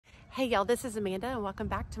Hey y'all, this is Amanda and welcome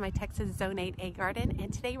back to my Texas Zone 8A garden,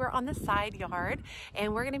 and today we're on the side yard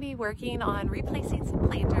and we're going to be working on replacing some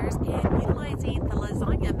planters and utilizing the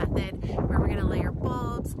lasagna method where we're going to layer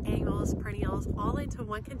bulbs, annuals, perennials all into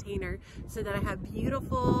one container so that I have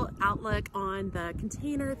beautiful outlook on the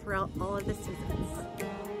container throughout all of the seasons.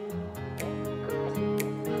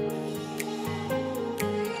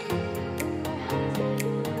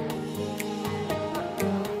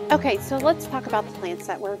 Okay, so let's talk about the plants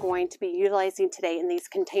that we're going to be utilizing today in these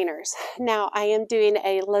containers. Now, I am doing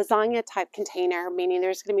a lasagna type container, meaning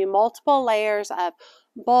there's going to be multiple layers of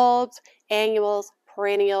bulbs, annuals,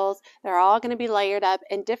 perennials. They're all going to be layered up,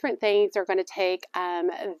 and different things are going to take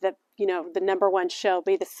the number one show,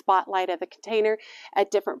 be the spotlight of the container at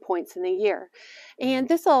different points in the year. And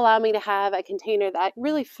this will allow me to have a container that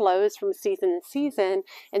really flows from season to season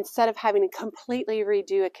instead of having to completely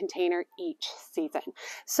redo a container each season.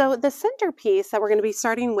 So the centerpiece that we're going to be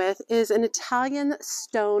starting with is an Italian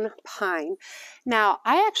stone pine. Now,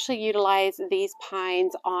 I actually utilize these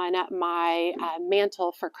pines on my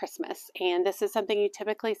mantle for Christmas, and this is something you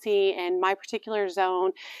typically see in my particular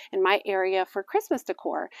zone, in my area for Christmas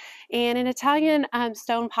decor. And an Italian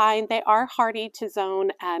stone pine, they are hardy to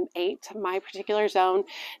zone 8, my particular zone.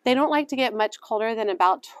 They don't like to get much colder than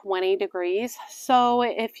about 20 degrees. So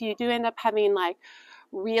if you do end up having like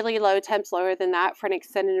really low temps, lower than that for an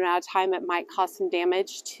extended amount of time, it might cause some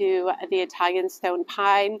damage to the Italian stone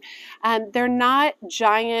pine. They're not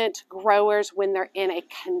giant growers when they're in a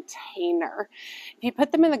container. If you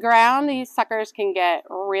put them in the ground, these suckers can get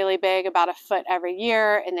really big, about a foot every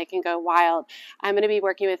year, and they can go wild. I'm going to be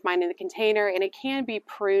working with mine in the container, and it can be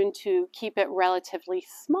pruned to keep it relatively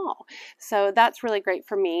small. So that's really great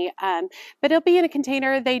for me. But it'll be in a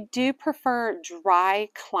container. They do prefer dry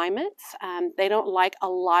climates. They don't like a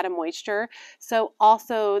lot of moisture. So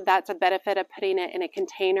also that's a benefit of putting it in a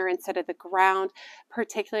container instead of the ground.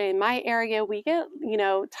 Particularly in my area, we get,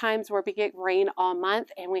 times where we get rain all month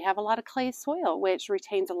and we have a lot of clay soil, which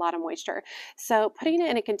retains a lot of moisture. So putting it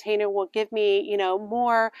in a container will give me,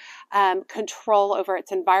 more control over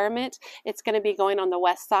its environment. It's going to be going on the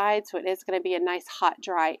west side, so it is going to be a nice, hot,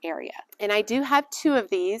 dry area. And I do have 2 of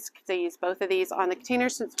these because I use both of these on the container,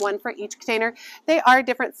 since one for each container. They are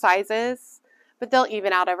different sizes, but they'll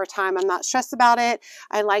even out over time. I'm not stressed about it.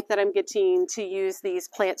 I like that I'm getting to use these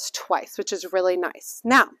plants twice, which is really nice.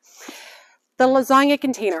 Now, the lasagna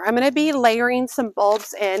container, I'm going to be layering some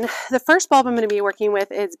bulbs in. The first bulb I'm going to be working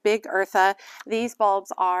with is Big Eartha. These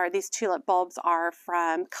tulip bulbs are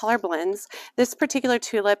from Color Blends. This particular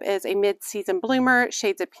tulip is a mid-season bloomer,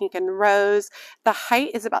 shades of pink and rose. The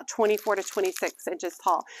height is about 24 to 26 inches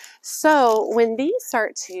tall. So when these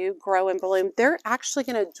start to grow and bloom, they're actually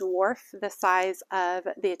going to dwarf the size of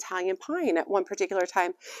the Italian pine at one particular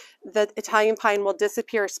time. The Italian pine will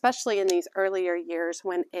disappear, especially in these earlier years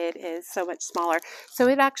when it is so much smaller. So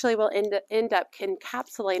it actually will end up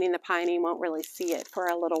encapsulating the pine. You won't really see it for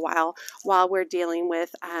a little while we're dealing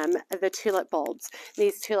with the tulip bulbs.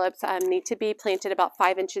 These tulips need to be planted about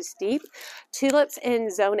 5 inches deep. Tulips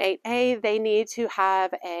in zone 8A, they need to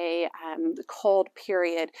have a cold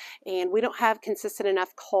period, and we don't have consistent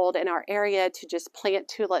enough cold in our area to just plant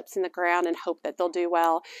tulips in the ground and hope that they'll do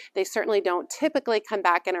well. They certainly don't typically come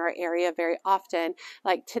back in our area very often.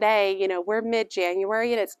 Like today, we're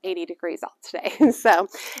mid-January and it's 80 degrees out today. So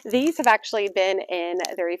these have actually been in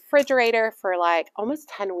the refrigerator for like almost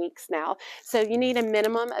 10 weeks now. So you need a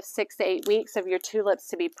minimum of 6 to 8 weeks of your tulips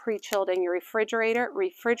to be pre-chilled in your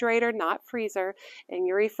refrigerator, not freezer, in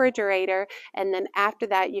your refrigerator. And then after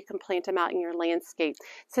that, you can plant them out in your landscape.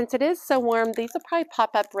 Since it is so warm, these will probably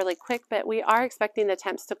pop up really quick, but we are expecting the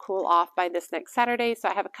temps to cool off by this next Saturday. So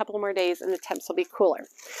I have a couple more days and the temps will be cooler.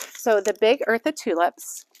 So the Big Eartha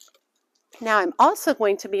tulips. Now I'm also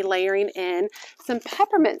going to be layering in some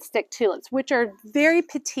peppermint stick tulips, which are very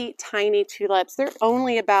petite, tiny tulips. They're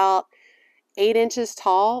only about 8 inches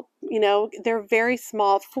tall. They're very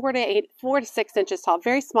small, 4 to 6 inches tall,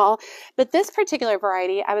 very small. But this particular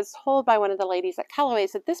variety, I was told by one of the ladies at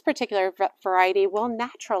Callaway's that this particular variety will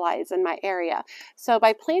naturalize in my area. So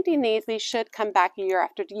by planting these should come back year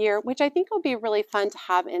after year, which I think will be really fun to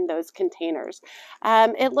have in those containers.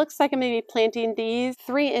 It looks like I'm going to be planting these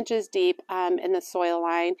 3 inches deep in the soil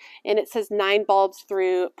line, and it says 9 bulbs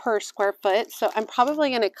per square foot. So I'm probably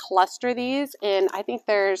going to cluster these, and I think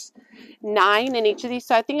there's 9 in each of these.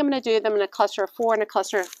 So I think I'm going going to do them in a cluster of 4 and a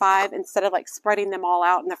cluster of 5 instead of like spreading them all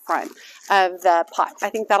out in the front of the pot. I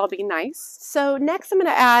think that'll be nice. So next I'm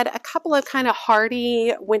going to add a couple of kind of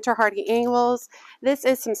hardy, winter hardy annuals. This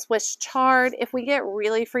is some Swiss chard. If we get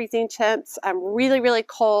really freezing temps, really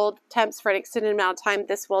cold temps for an extended amount of time,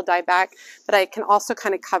 this will die back, but I can also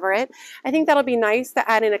kind of cover it. I think that'll be nice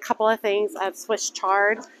to add in a couple of things of Swiss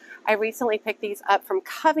chard. I recently picked these up from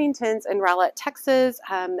Covington's in Rowlett, Texas,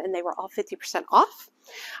 and they were all 50% off.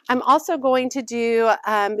 I'm also going to do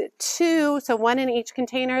 2, so 1 in each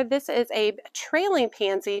container. This is a trailing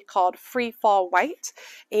pansy called Free Fall White,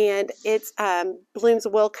 and its blooms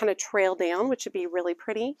will kind of trail down, which would be really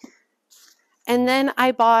pretty. And then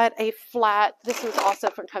I bought a flat, this was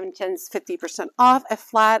also from Covington's, 50% off, a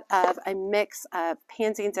flat of a mix of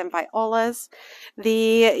pansies and violas.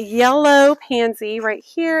 The yellow pansy right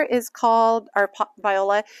here is called, or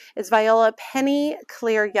viola, is Viola Penny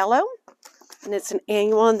Clear Yellow. And it's an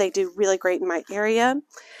annual, and they do really great in my area.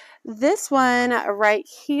 This one right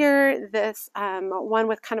here, this one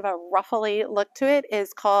with kind of a ruffly look to it,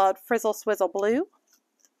 is called Frizzle Swizzle Blue.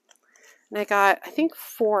 And I got, I think,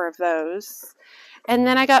 4 of those. And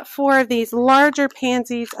then I got 4 of these larger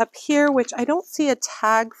pansies up here, which I don't see a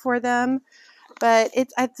tag for them, but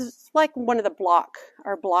it's like one of the block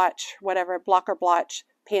or blotch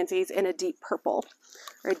pansies in a deep purple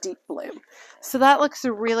or a deep blue. So that looks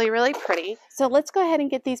really pretty. So let's go ahead and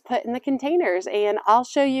get these put in the containers, and I'll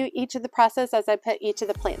show you each of the process as I put each of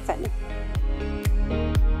the plants in.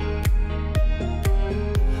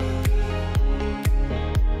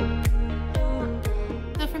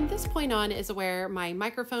 This point on is where my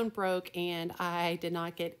microphone broke and I did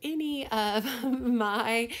not get any of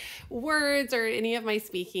my words or any of my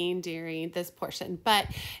speaking during this portion. But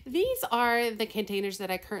these are the containers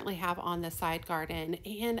that I currently have on the side garden,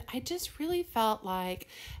 and I just really felt like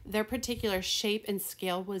their particular shape and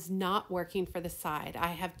scale was not working for the side. I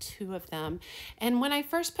have 2 of them, and when I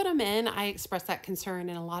first put them in, I expressed that concern,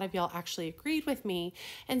 and a lot of y'all actually agreed with me.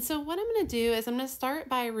 And so what I'm going to do is I'm going to start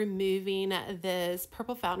by removing this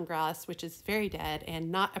purple fountain grass, which is very dead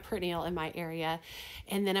and not a perennial in my area.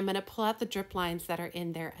 And then I'm going to pull out the drip lines that are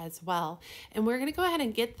in there as well. And we're going to go ahead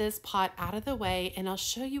and get this pot out of the way, and I'll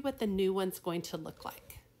show you what the new one's going to look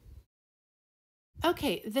like.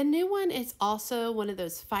 Okay, the new one is also one of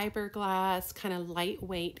those fiberglass kind of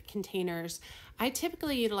lightweight containers. I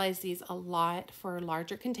typically utilize these a lot for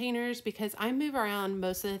larger containers because I move around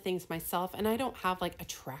most of the things myself, and I don't have like a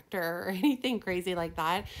tractor or anything crazy like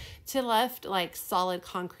that to lift like solid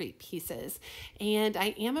concrete pieces. And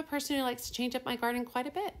I am a person who likes to change up my garden quite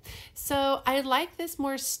a bit. So I like this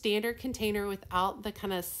more standard container without the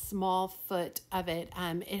kind of small foot of it.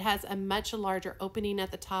 It has a much larger opening at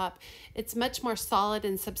the top. It's much more solid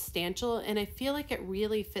and substantial, and I feel like it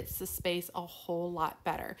really fits the space a whole lot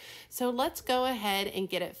better. So let's go ahead and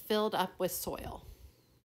get it filled up with soil.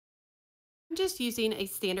 I'm just using a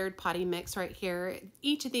standard potting mix right here.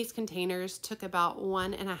 Each of these containers took about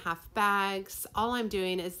 1.5 bags. All I'm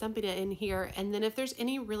doing is dumping it in here, and then if there's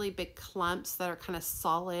any really big clumps that are kind of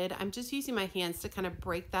solid, I'm just using my hands to kind of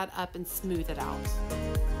break that up and smooth it out.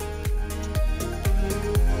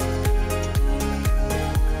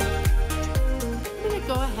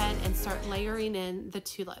 Go ahead and start layering in the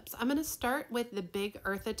tulips. I'm going to start with the big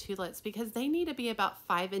Eartha tulips because they need to be about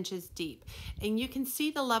 5 inches deep, and you can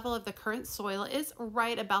see the level of the current soil is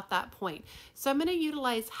right about that point. So I'm going to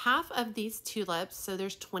utilize half of these tulips, so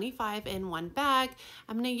there's 25 in one bag.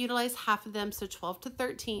 I'm going to utilize half of them, so 12 to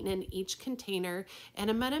 13 in each container, and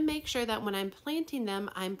I'm going to make sure that when I'm planting them,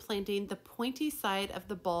 I'm planting the pointy side of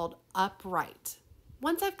the bulb upright.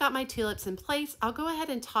 Once I've got my tulips in place, I'll go ahead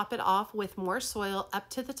and top it off with more soil up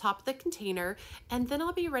to the top of the container, and then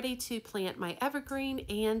I'll be ready to plant my evergreen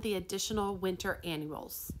and the additional winter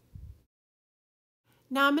annuals.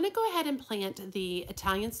 Now I'm going to go ahead and plant the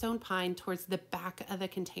Italian stone pine towards the back of the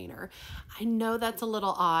container. I know that's a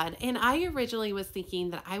little odd, and I originally was thinking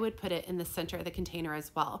that I would put it in the center of the container as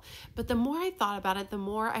well. But the more I thought about it, the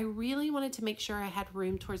more I really wanted to make sure I had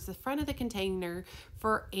room towards the front of the container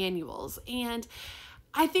for annuals. And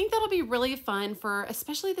I think that'll be really fun for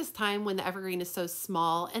especially this time when the evergreen is so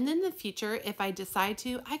small. And then in the future, if I decide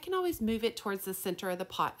to, I can always move it towards the center of the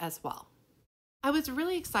pot as well. I was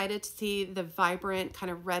really excited to see the vibrant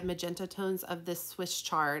kind of red magenta tones of this Swiss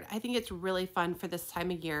chard. I think it's really fun for this time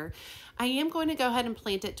of year. I am going to go ahead and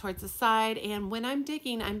plant it towards the side, and when I'm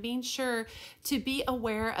digging, I'm being sure to be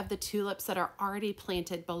aware of the tulips that are already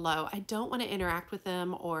planted below. I don't want to interact with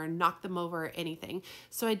them or knock them over or anything.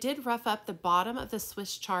 So I did rough up the bottom of the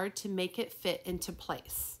Swiss chard to make it fit into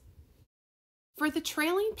place. For the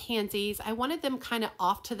trailing pansies, I wanted them kind of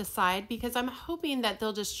off to the side because I'm hoping that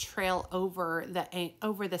they'll just trail over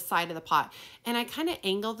the side of the pot. And I kind of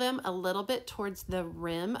angle them a little bit towards the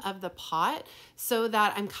rim of the pot so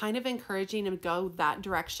that I'm kind of encouraging them to go that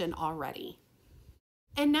direction already.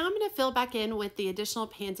 And now I'm going to fill back in with the additional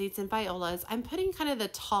pansies and violas. I'm putting kind of the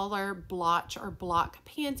taller blotch or block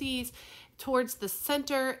pansies towards the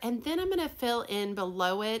center, and then I'm going to fill in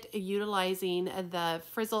below it utilizing the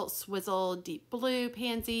Frizzle Swizzle Deep Blue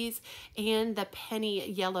pansies and the Penny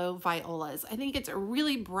Yellow violas. I think it's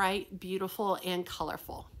really bright, beautiful, and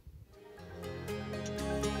colorful.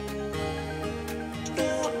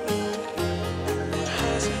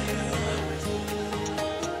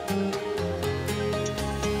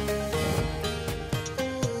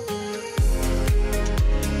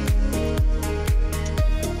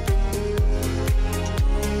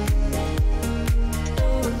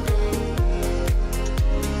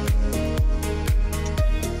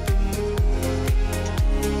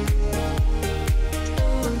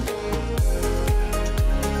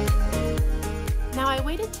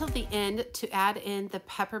 Till the end to add in the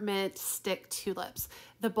peppermint stick tulips.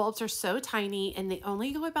 The bulbs are so tiny and they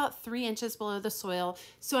only go about 3 inches below the soil,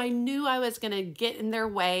 so I knew I was going to get in their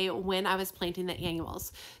way when I was planting the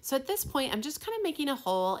annuals. So at this point, I'm just kind of making a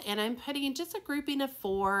hole and I'm putting just a grouping of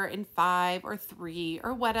 4 and 5 or 3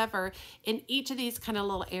 or whatever in each of these kind of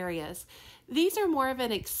little areas. These are more of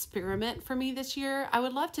an experiment for me this year. I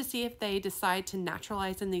would love to see if they decide to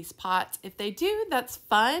naturalize in these pots. If they do, that's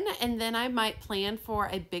fun, and then I might plan for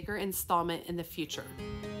a bigger installment in the future.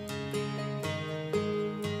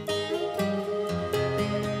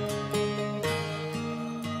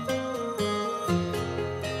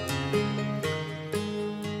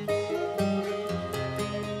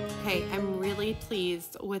 Okay, I'm really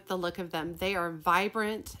pleased with the look of them. They are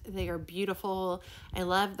vibrant, they are beautiful. I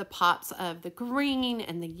love the pops of the green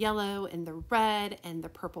and the yellow and the red and the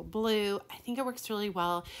purple blue. I think it works really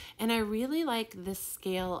well, and I really like the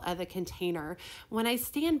scale of the container. When I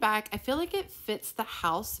stand back, I feel like it fits the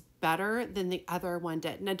house better than the other one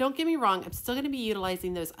did. Now, don't get me wrong, I'm still going to be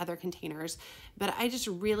utilizing those other containers, but I just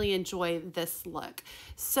really enjoy this look.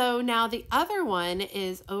 So now the other one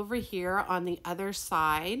is over here on the other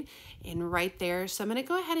side and right there. So I'm going to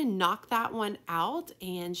go ahead and knock that one out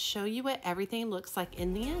and show you what everything looks like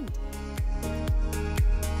in the end.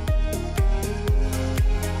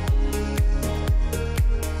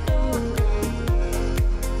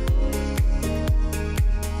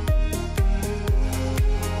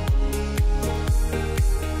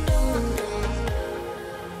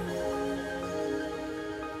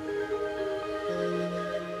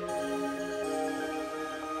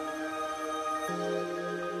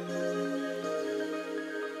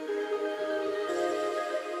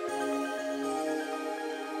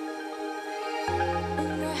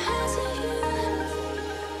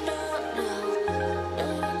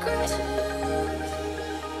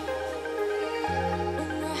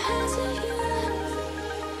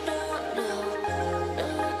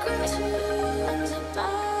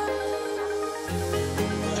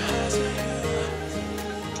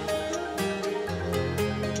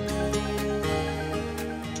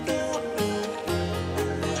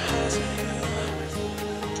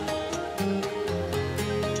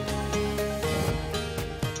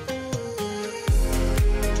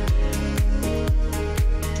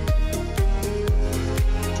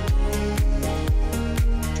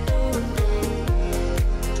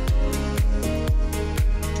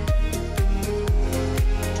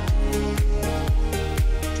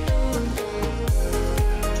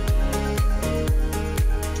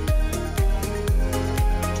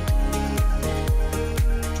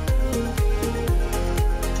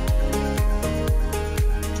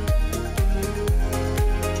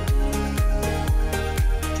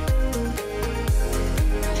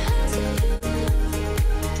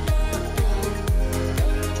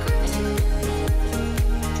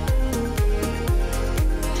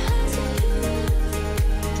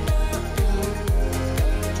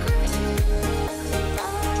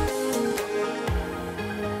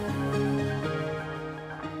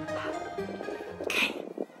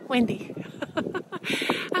 Windy.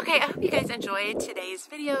 Okay, I hope you guys enjoyed today's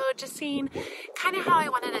video, just seeing kind of how I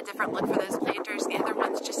wanted a different look for those planters. The other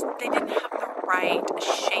ones just, they didn't have the right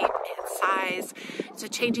shape and size So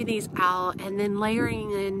changing these out and then layering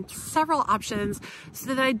in several options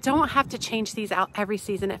so that I don't have to change these out every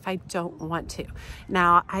season if I don't want to.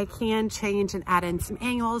 Now I can change and add in some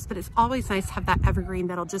annuals, but it's always nice to have that evergreen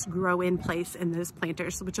that'll just grow in place in those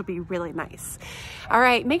planters, which will be really nice. All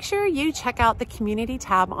right, make sure you check out the community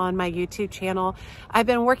tab on my YouTube channel. I've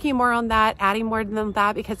been working more on that, adding more than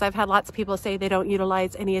that, because I've had lots of people say they don't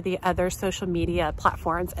utilize any of the other social media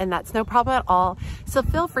platforms, and that's no problem at all. So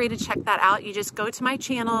feel free to check that out. You just go to my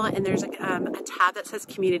channel and there's a tab that says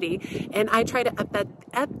community, and I try to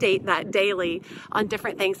update that daily on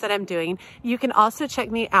different things that I'm doing. You can also check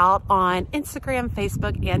me out on Instagram,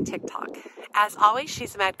 Facebook, and TikTok. As always,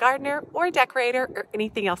 she's a mad gardener or decorator or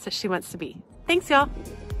anything else that she wants to be. Thanks, y'all.